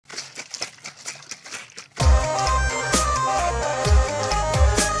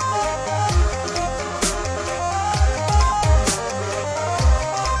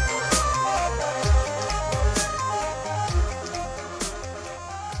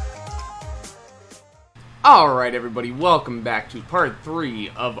Alright everybody, welcome back to part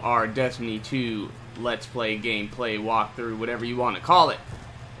 3 of our Destiny 2 Let's Play, gameplay, walkthrough, whatever you want to call it.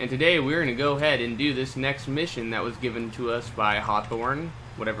 And today we're going to go ahead and do this next mission that was given to us by Hawthorne,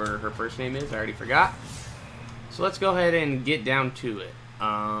 whatever her first name is, I already forgot. So let's go ahead and get down to it.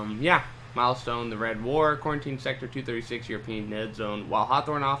 Yeah, milestone, the Red War, quarantine sector 236, European dead zone. While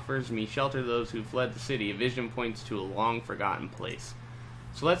Hawthorne offers me shelter to those who fled the city, a vision points to a long forgotten place.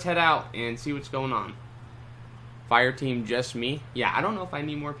 So let's head out and see what's going on. Fire team, just me. Yeah, I don't know if I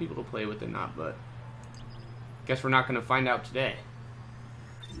need more people to play with or not, but guess we're not going to find out today.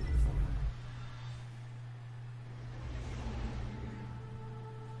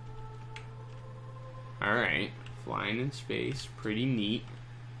 Alright, flying in space, pretty neat.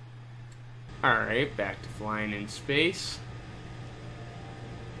 Alright, back to flying in space.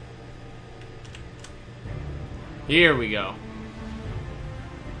 Here we go.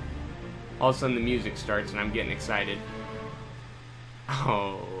 All of a sudden the music starts and I'm getting excited.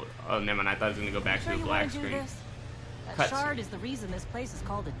 Oh, never mind. I thought it was going to go back to the black screen. That shard is the reason this place is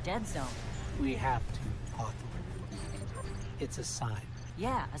called a dead zone. We have to, Hawthorne. It's a sign.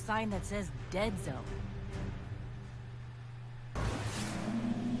 Yeah, a sign that says dead zone.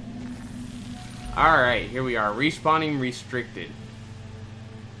 Alright, here we are. Respawning restricted.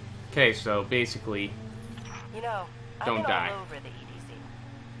 Okay, so basically, you know, don't die. All over the EDZ.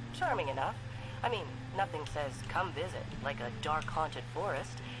 Charming enough. I mean, nothing says come visit, like a dark haunted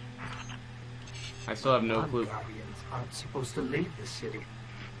forest. I still have no clue. Guardians aren't supposed to leave the city.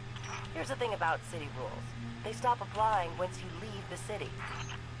 Here's the thing about city rules. They stop applying once you leave the city.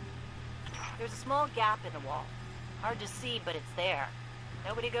 There's a small gap in the wall. Hard to see, but it's there.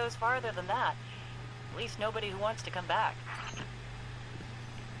 Nobody goes farther than that. At least nobody who wants to come back.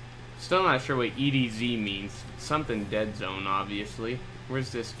 Still not sure what EDZ means. Something dead zone, obviously.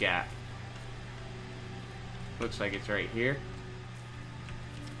 Where's this gap? Looks like it's right here.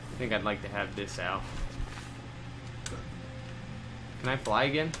 I think I'd like to have this out. Can I fly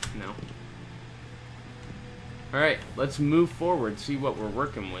again? No. Alright, let's move forward, see what we're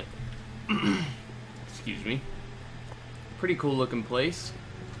working with. Excuse me. Pretty cool looking place.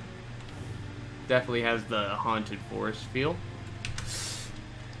 Definitely has the haunted forest feel.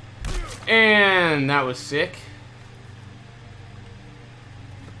 And that was sick.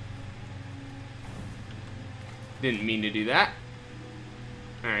 Didn't mean to do that.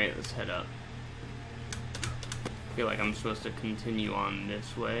 Alright, let's head up. Feel like I'm supposed to continue on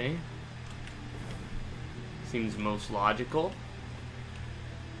this way. Seems most logical.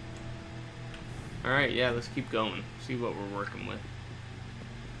 Alright, yeah, let's keep going. See what we're working with.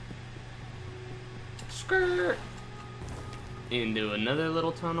 Skirt! Into another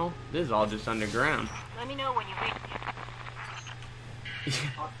little tunnel. This is all just underground. Let me know when you reach.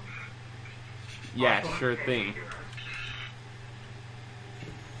 Yeah, sure thing.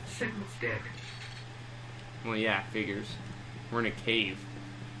 Signal's dead. Well, yeah, figures. We're in a cave.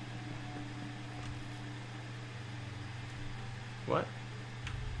 What?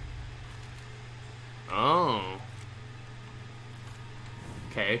 Oh.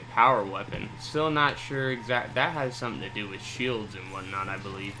 Okay, power weapon. Still not sure exact. That has something to do with shields and whatnot, I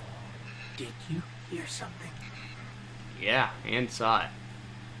believe. Did you hear something? Yeah, and saw it.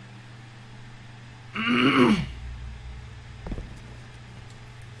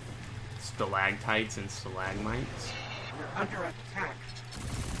 Stalactites and stalagmites. We're under attack.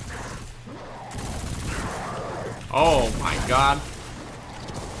 Oh my god.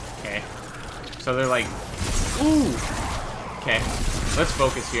 Okay. So they're like, ooh. Okay. Let's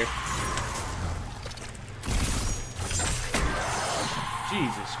focus here.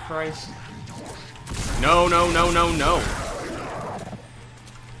 Jesus Christ. No, no, no, no, no.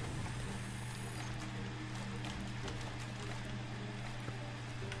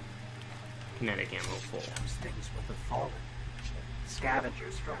 Kinetic ammo full. Those things with the fallen.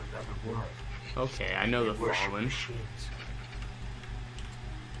 Scavengers from another world. Okay, I know the They worship fallen. machines.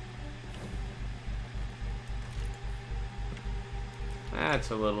 That's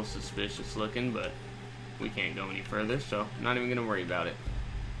a little suspicious looking, but we can't go any further, so I'm not even gonna worry about it.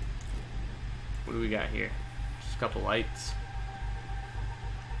 What do we got here? Just a couple lights.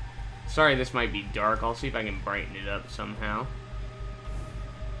 Sorry, this might be dark. I'll see if I can brighten it up somehow.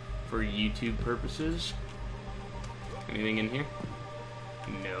 For YouTube purposes. Anything in here?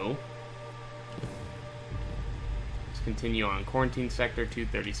 No. Let's continue on. Quarantine sector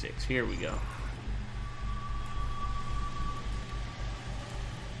 236. Here we go.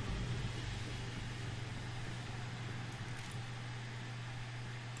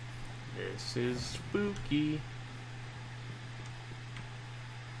 This is spooky.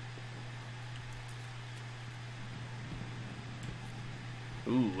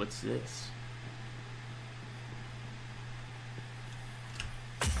 Ooh, what's this?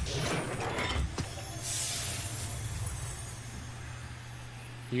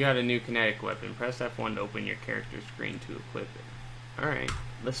 You got a new kinetic weapon. Press F1 to open your character screen to equip it. Alright,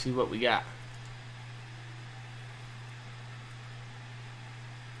 let's see what we got.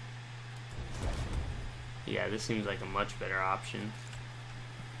 Yeah, this seems like a much better option.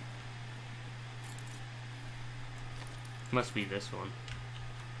 Must be this one.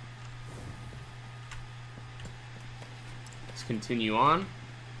 Let's continue on.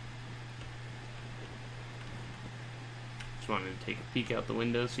 Just wanted to take a peek out the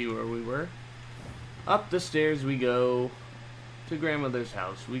window, see where we were. Up the stairs we go. To grandmother's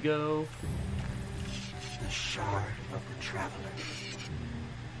house we go. The shard of the traveler.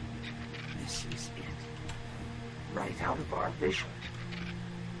 This is it. Right out of our vision.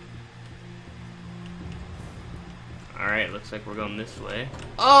 Alright, looks like we're going this way.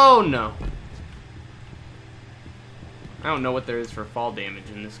 Oh no! I don't know what there is for fall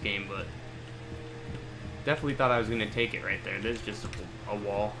damage in this game, but definitely thought I was going to take it right there. There's just a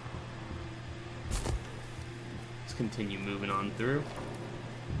wall. Let's continue moving on through.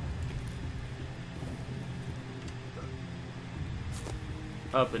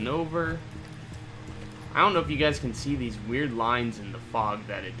 Up and over. I don't know if you guys can see these weird lines in the fog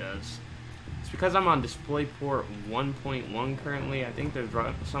that it does. It's because I'm on DisplayPort 1.1 currently. I think there's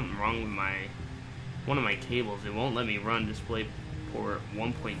something wrong with one of my cables. It won't let me run DisplayPort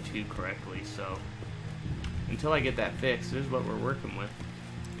 1.2 correctly, so until I get that fixed, this is what we're working with.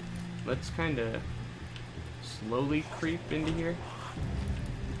 Let's kind of slowly creep into here.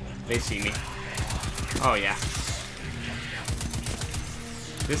 They see me. Oh yeah.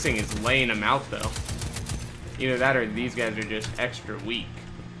 This thing is laying them out though. Either that or these guys are just extra weak.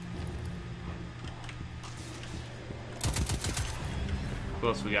 Who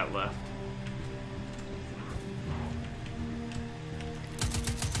else we got left?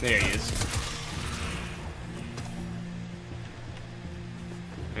 There he is.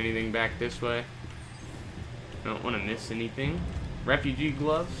 Anything back this way? Don't want to miss anything. Refugee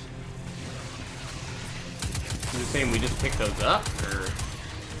gloves? Is it saying we just pick those up, or?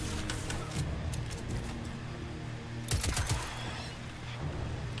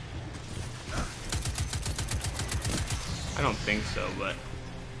 I don't think so, but...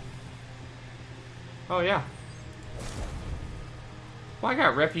 Oh, yeah. Well, I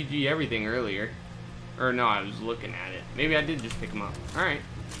got refugee everything earlier. Or no, I was looking at it. Maybe I did just pick them up. Alright.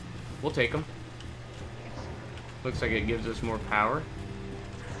 We'll take them. Looks like it gives us more power.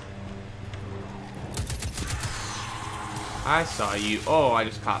 I saw you. Oh, I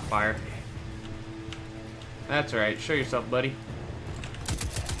just caught fire. That's alright. Show yourself, buddy.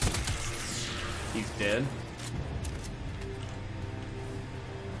 He's dead.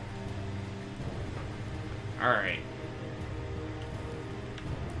 Alright.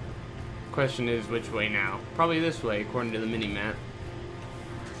 Question is, which way now? Probably this way, according to the mini-map.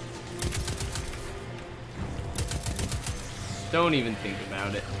 Don't even think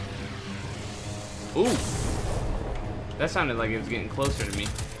about it. Ooh! That sounded like it was getting closer to me.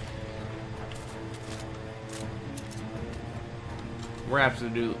 We're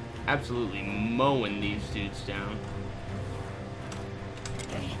absolutely mowing these dudes down.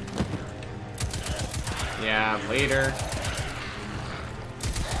 Yeah, later.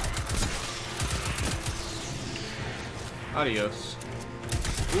 Adios.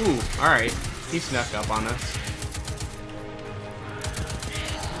 Ooh, alright. He snuck up on us.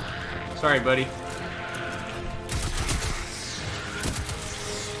 Sorry, buddy.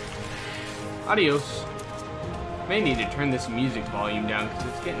 Adios. May need to turn this music volume down because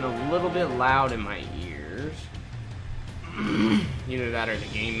it's getting a little bit loud in my ears. Either that or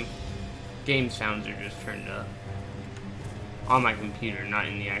the game sounds are just turned up on my computer, not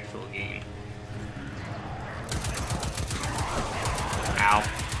in the actual game. Ow.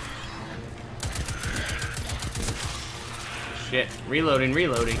 Shit. Reloading.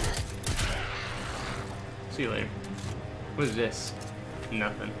 See you later. What is this?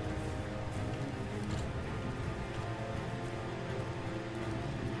 Nothing.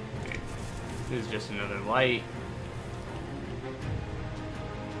 Okay. This is just another light.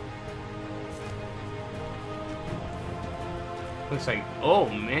 Looks like, oh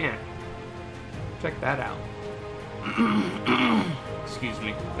man. Check that out. Excuse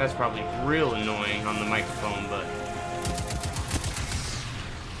me. That's probably real annoying on the microphone, but...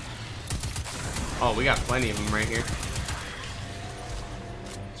 Oh, we got plenty of them right here.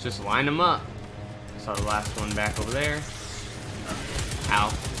 Let's just line them up. Saw the last one back over there.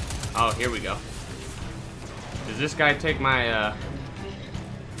 Ow. Oh, here we go. Does this guy take my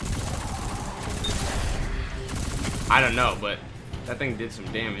I don't know, but that thing did some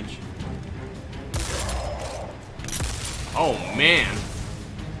damage. Oh, man.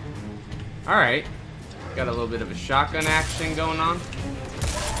 Alright. Got a little bit of a shotgun action going on.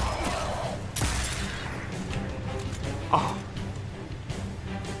 Oh.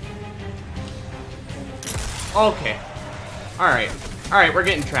 Okay. Alright. Alright, we're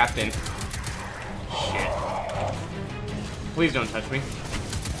getting trapped in. Shit. Please don't touch me.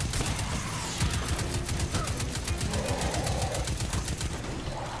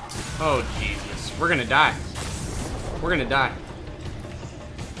 Oh, Jesus. We're gonna die. We're gonna die.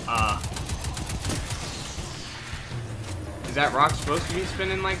 Is that rock supposed to be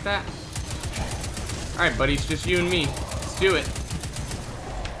spinning like that? Alright, buddy, it's just you and me. Let's do it.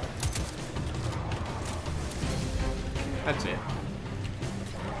 That's it.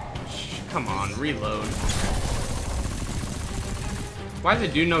 Come on, reload. Why does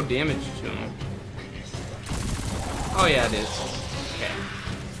it do no damage to him? Oh, yeah, it is. Okay.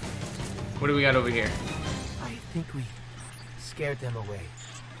 What do we got over here? I think we scared them away.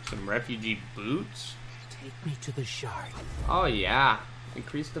 Some refugee boots? Take me to the shard. Oh, yeah.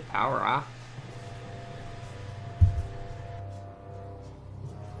 Increase the power, huh?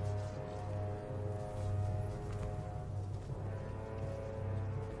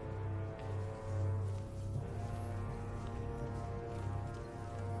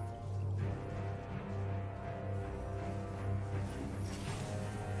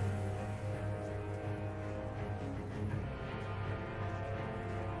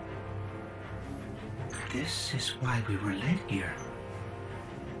 This is why we were led here.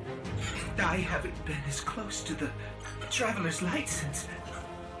 I haven't been as close to the Traveler's Light since...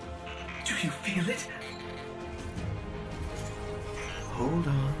 Do you feel it? Hold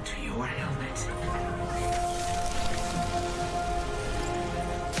on to your helmet.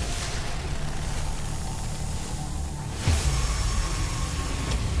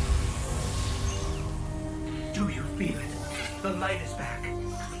 Do you feel it? The light is back.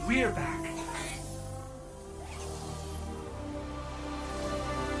 We're back.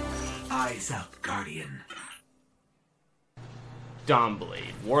 Eyes up, Guardian.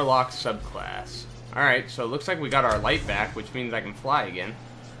 Dawnblade, Warlock subclass. Alright, so it looks like we got our light back, which means I can fly again.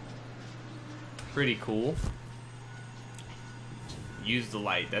 Pretty cool. Use the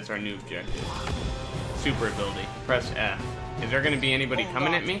light, that's our new objective. Super ability, press F. Is there going to be anybody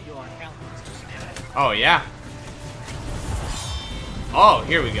coming at me? Oh, yeah. Oh,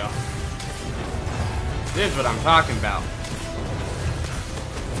 here we go. This is what I'm talking about.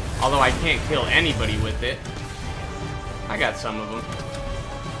 Although I can't kill anybody with it. I got some of them.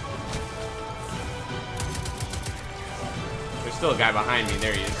 There's still a guy behind me.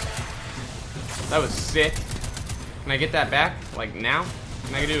 There he is. That was sick. Can I get that back? Like now?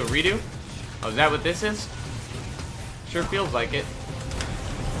 Can I do a redo? Oh, is that what this is? Sure feels like it.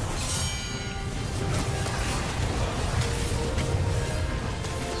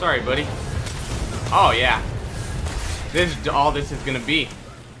 Sorry, buddy. Oh, yeah. This is all this is gonna be.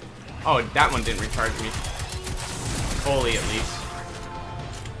 Oh, that one didn't recharge me. Fully, at least.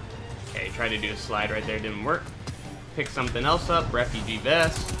 Okay, tried to do a slide right there, didn't work. Pick something else up. Refugee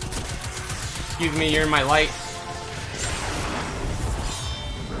vest. Excuse me, you're in my light.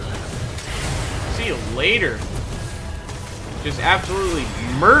 See you later. Just absolutely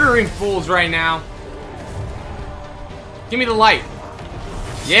murdering fools right now. Give me the light.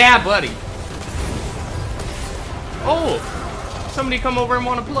 Yeah, buddy. Oh! Somebody come over and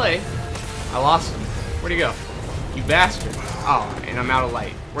want to play. I lost him. Where'd he go? You bastard. Oh, and I'm out of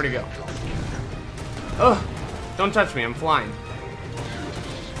light. Where'd he go? Ugh. Don't touch me. I'm flying.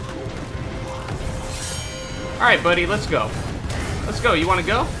 Alright, buddy. Let's go. Let's go. You want to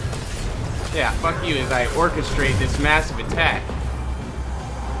go? Yeah, fuck you as I orchestrate this massive attack.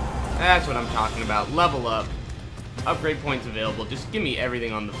 That's what I'm talking about. Level up. Upgrade points available. Just give me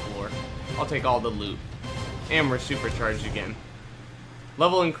everything on the floor. I'll take all the loot. And we're supercharged again.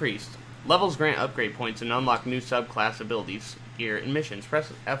 Level increased. Levels grant upgrade points and unlock new subclass abilities, gear, and missions.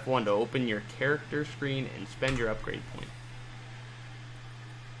 Press F1 to open your character screen and spend your upgrade point.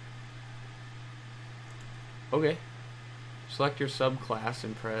 Okay. Select your subclass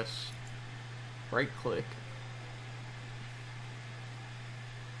and press right click.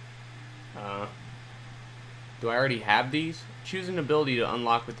 Do I already have these? Choose an ability to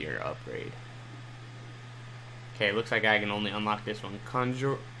unlock with your upgrade. Okay, looks like I can only unlock this one.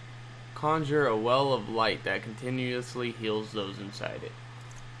 Conjure a well of light that continuously heals those inside it.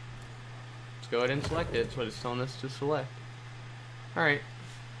 Let's go ahead and select it. That's what it's telling us to select. Alright.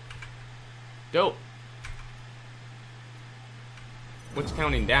 Dope. What's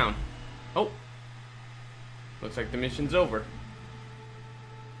counting down? Oh. Looks like the mission's over.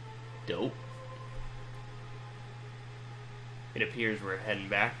 Dope. It appears we're heading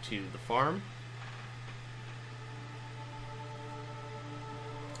back to the farm.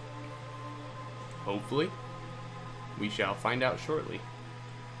 Hopefully. We shall find out shortly.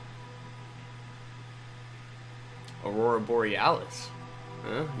 Aurora Borealis.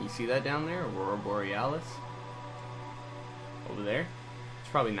 Huh? You see that down there? Aurora Borealis? Over there? It's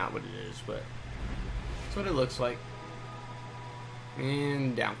probably not what it is, but that's what it looks like.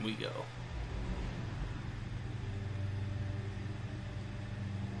 And down we go.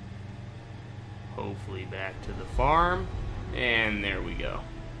 Hopefully back to the farm. And there we go.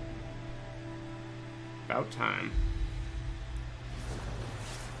 About time.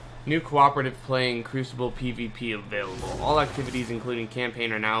 New cooperative play in Crucible PvP available. All activities, including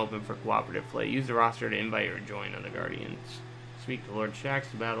campaign, are now open for cooperative play. Use the roster to invite or join other Guardians. Speak to Lord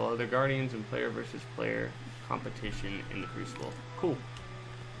Shaxx to battle other Guardians in player versus player competition in the Crucible. Cool.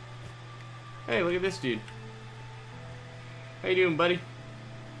 Hey, look at this dude. How you doing, buddy?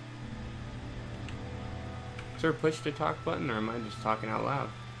 Is there a push to talk button, or am I just talking out loud?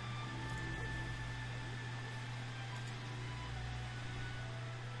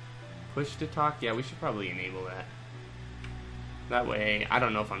 Push to talk? Yeah, we should probably enable that. That way, I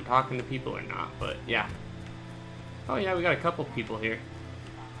don't know if I'm talking to people or not, but yeah. Oh yeah, we got a couple people here.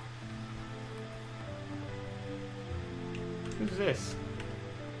 Who's this?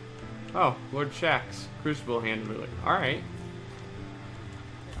 Oh, Lord Shaxx, Crucible Handler. Alright.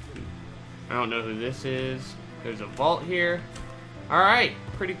 I don't know who this is. There's a vault here. Alright,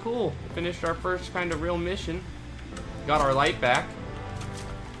 pretty cool. Finished our first kind of real mission. Got our light back.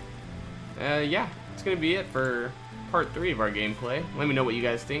 Yeah, it's gonna be it for part 3 of our gameplay. Let me know what you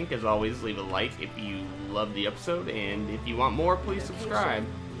guys think. As always, leave a like if you love the episode, and if you want more, please subscribe.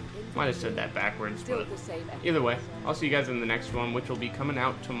 Might have said that backwards, but either way, I'll see you guys in the next one, which will be coming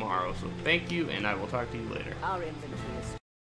out tomorrow. So thank you, and I will talk to you later. Our inventory is